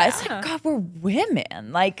 yeah, it's like God, we're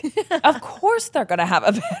women. Like, of course they're gonna have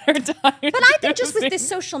a better time. But I think just with this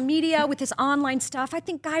social media, with this online stuff, I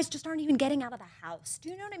think guys just aren't even getting out of the house. Do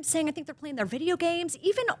you know what I'm saying? I think they're playing their video games.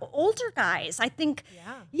 Even older guys, I think,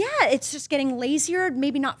 yeah, it's just getting lazier,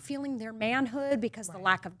 maybe not feeling their manhood because the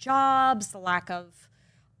lack of jobs, the lack of,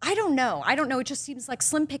 I don't know. It just seems like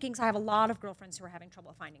slim pickings. I have a lot of girlfriends who are having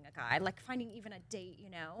trouble finding a guy, like finding even a date,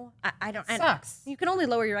 I don't. And Sucks. you can only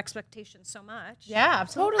lower your expectations so much. Yeah,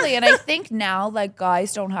 absolutely. Totally. And I think now, like,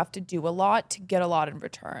 guys don't have to do a lot to get a lot in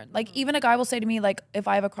return. Like, even a guy will say to me, like, if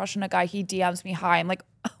I have a crush on a guy, he DMs me hi. I'm like,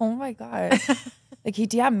 oh my God. Like, he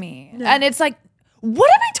DM'd me. And it's like, what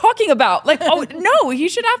am I talking about? Like, oh, no, he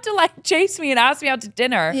should have to, like, chase me and ask me out to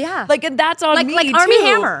dinner. Yeah. Like, and that's on me, Like too. Army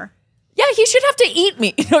Hammer. Yeah, he should have to eat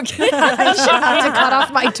me. No kidding. I have to cut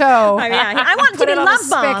off my toe. Yeah, I want to Put be it on love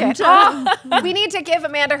the spigot. bombed. We need to give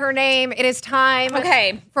Amanda her name. It is time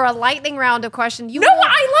for a lightning round of questions. No,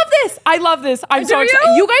 I love this. I'm so Do excited.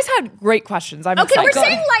 you? You guys had great questions. I'm Okay, excited. we're Go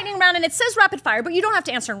saying ahead. lightning round, and it says rapid fire, but you don't have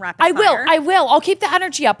to answer in rapid I fire. will. I'll keep the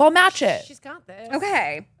energy up. I'll match it. She's got this.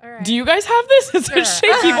 Okay. All right. Do you guys have this? It's a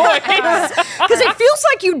shaky voice. Because it feels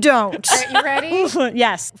like you don't. You ready?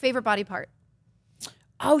 Yes. Favorite body part?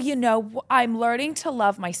 Oh, I'm learning to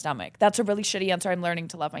love my stomach. That's a really shitty answer. I'm learning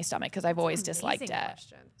to love my stomach because I've always disliked it.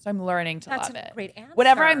 question. So I'm learning to That's love a it. great answer.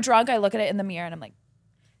 Whenever I'm drunk, I look at it in the mirror and I'm like,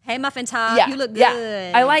 Hey, Muffin Top, yeah, you look good.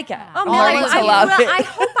 yeah, I like it. Oh, I'm man, learning to love it. I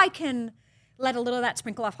hope I can let a little of that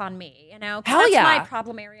sprinkle off on me, 'cause Hell that's yeah. my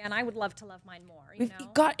problem area, and I would love to love mine more,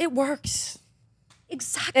 It works.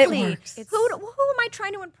 Exactly. It works. Who am I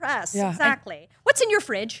trying to impress? Yeah. Exactly. What's in your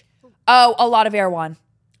fridge? Oh, a lot of Air One.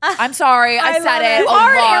 I'm sorry, I said love it. it. A You are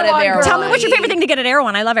an lot of Erewhon Air girl. Tell me One. what's your favorite thing to get at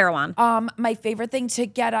Erewhon. I love Erewhon. My favorite thing to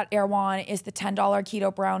get at Erewhon is the $10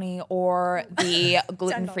 keto brownie or the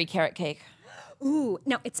gluten-free carrot cake. Ooh,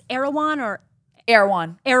 now it's Erewhon or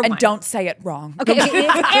Erewhon. Erewhon. And don't say it wrong. okay, it's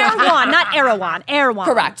Erewhon, not Erewhon. Erewhon.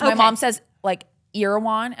 Correct. My Okay. mom says like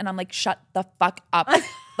Erewhon, and I'm like, shut the fuck up.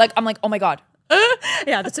 Like, I'm like, oh my God.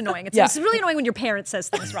 Yeah, that's annoying. It's, Yeah. it's really annoying when your parent says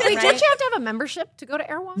things wrong. Wait, right? don't you have to have a membership to go to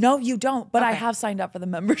Erewhon? No, you don't. But I have signed up for the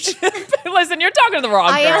membership. Listen, you're talking to the wrong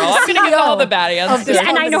I girl. am the I'm going to give CEO all the bad answers. Yeah,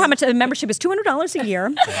 and I know how much a membership is $200 a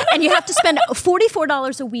year, and you have to spend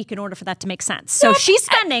 $44 a week in order for that to make sense. So she's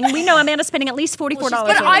spending. We know Amanda's spending at least $44. But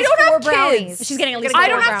But I don't have brownies. kids. She's getting at least I four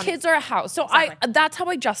don't have brownies. kids or a house. So that's how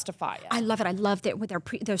I justify it. I love it. I love it with their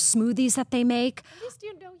smoothies that they make. At least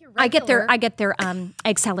you know you're I get their regular.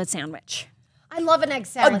 egg salad sandwich. I love an egg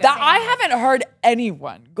salad. I haven't heard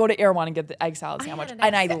anyone go to Erewhon and get the egg salad sandwich,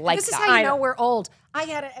 and I like This is that. how you know we're old. I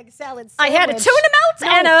had an egg salad I sandwich. had a tuna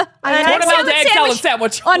melt and a I had egg a salad egg salad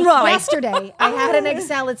sandwich. on Raleigh. Yesterday, I had an egg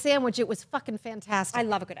salad sandwich. It was fucking fantastic. I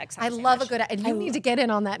love a good egg I salad. love a good, and you need to get in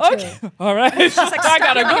on that too. Okay. All right. I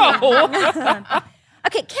gotta go.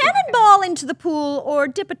 Okay, cannonball into the pool or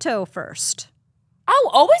dip a toe first. I'll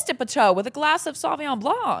always dip a toe with a glass of Sauvignon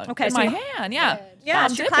Blanc Okay, in so my you- hand. Yeah. Yeah, I'll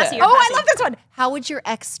it's your dip classy. it. You're Oh, I classy. love this one. How would your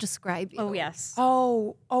ex describe you? Oh yes.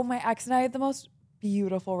 Oh, my ex and I had the most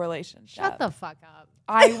beautiful relationship. Shut the fuck up.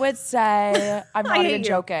 I would say, I'm not hate even you.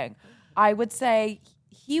 joking. I would say,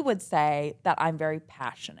 he would say that I'm very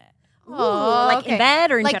passionate. Like in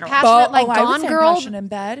bed or in like general? passionate, like I would Gone say Girl. passion in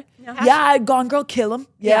bed. Yeah, Gone Girl, kill him.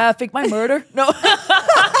 Yeah, fake my murder. No.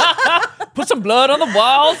 Put some blood on the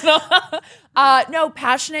walls. No. No,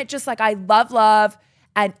 passionate, just like I love,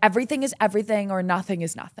 and everything is everything or nothing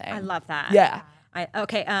is nothing. I love that. Yeah.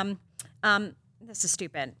 Okay. This is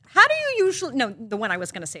stupid. How do you usually? No, the one I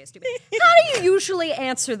was going to say is stupid. How do you usually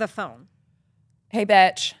answer the phone? Hey,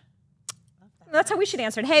 bitch. That's how we should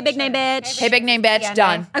answer it. Hey, big name bitch. Hey, big name bitch. Yeah,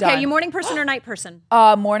 Done. Okay, Done. you morning person or night person?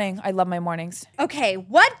 Morning. I love my mornings. Okay,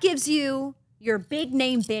 what gives you your big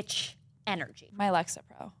name bitch energy? My Alexa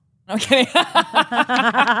Pro. No, I'm kidding.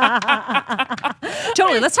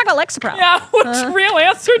 Totally. Let's talk Alexa Pro. Yeah, which real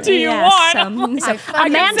answer do you want? So I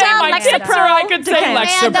Amanda, could say my Alexa tits Pro, or I could say Decans.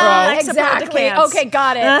 Alexa Amanda, Pro. exactly. Decans. Okay,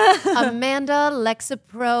 got it. Amanda,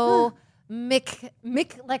 Lexapro, Mick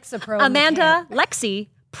Lexapro. Amanda, Lexi,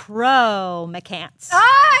 Pro McCants.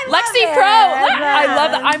 Lexi Pro. I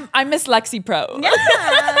love that. I'm Miss Lexi Pro.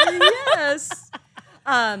 Yes.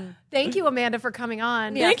 Thank you, Amanda, for coming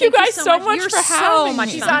on. Thank you guys so much You're for so having much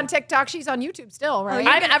me. She's fun. on TikTok. She's on YouTube still, right?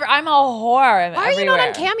 I'm a whore. Why are you not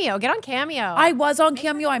on Cameo? Get on Cameo. I was on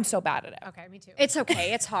Cameo. I'm so bad at it. Okay, me too. It's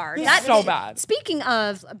okay. It's hard. It's so bad. Speaking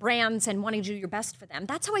of brands and wanting to do your best for them,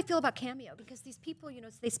 that's how I feel about Cameo because these people,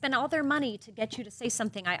 they spend all their money to get you to say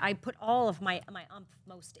something. I put all of my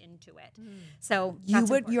most into it. So that's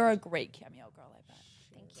important. You're a great Cameo girl. I bet.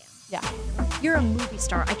 Thank you. Yeah. You're a movie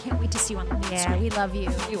star. I can't wait to see you on the movie star. we love you.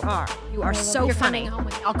 You are. You are so You're funny. coming home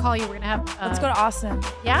with me. I'll call you. We're gonna have. Let's go to Austin.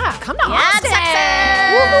 Yeah, come to Yes, Austin.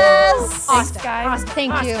 Texas. Woo-hoo. Thanks, guys.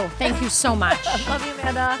 Thank you. Thank you so much. Love you,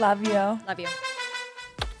 Amanda. Love you. Love you.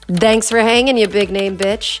 Thanks for hanging, you big name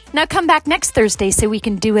bitch. Now come back next Thursday so we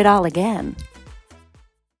can do it all again.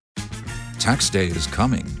 Tax day is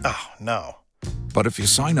coming. Oh, no. But if you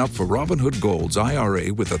sign up for Robinhood Gold's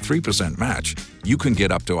IRA with a 3% match, you can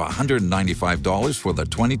get up to $195 for the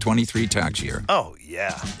 2023 tax year. Oh,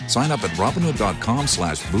 yeah. Sign up at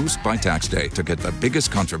Robinhood.com/boost by tax day to get the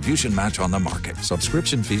biggest contribution match on the market.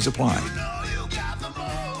 Subscription fees apply.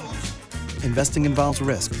 Investing involves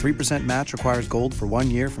risk. 3% match requires gold for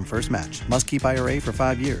 1 year from first match. Must keep IRA for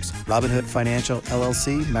 5 years. Robinhood Financial,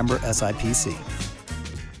 LLC, member SIPC.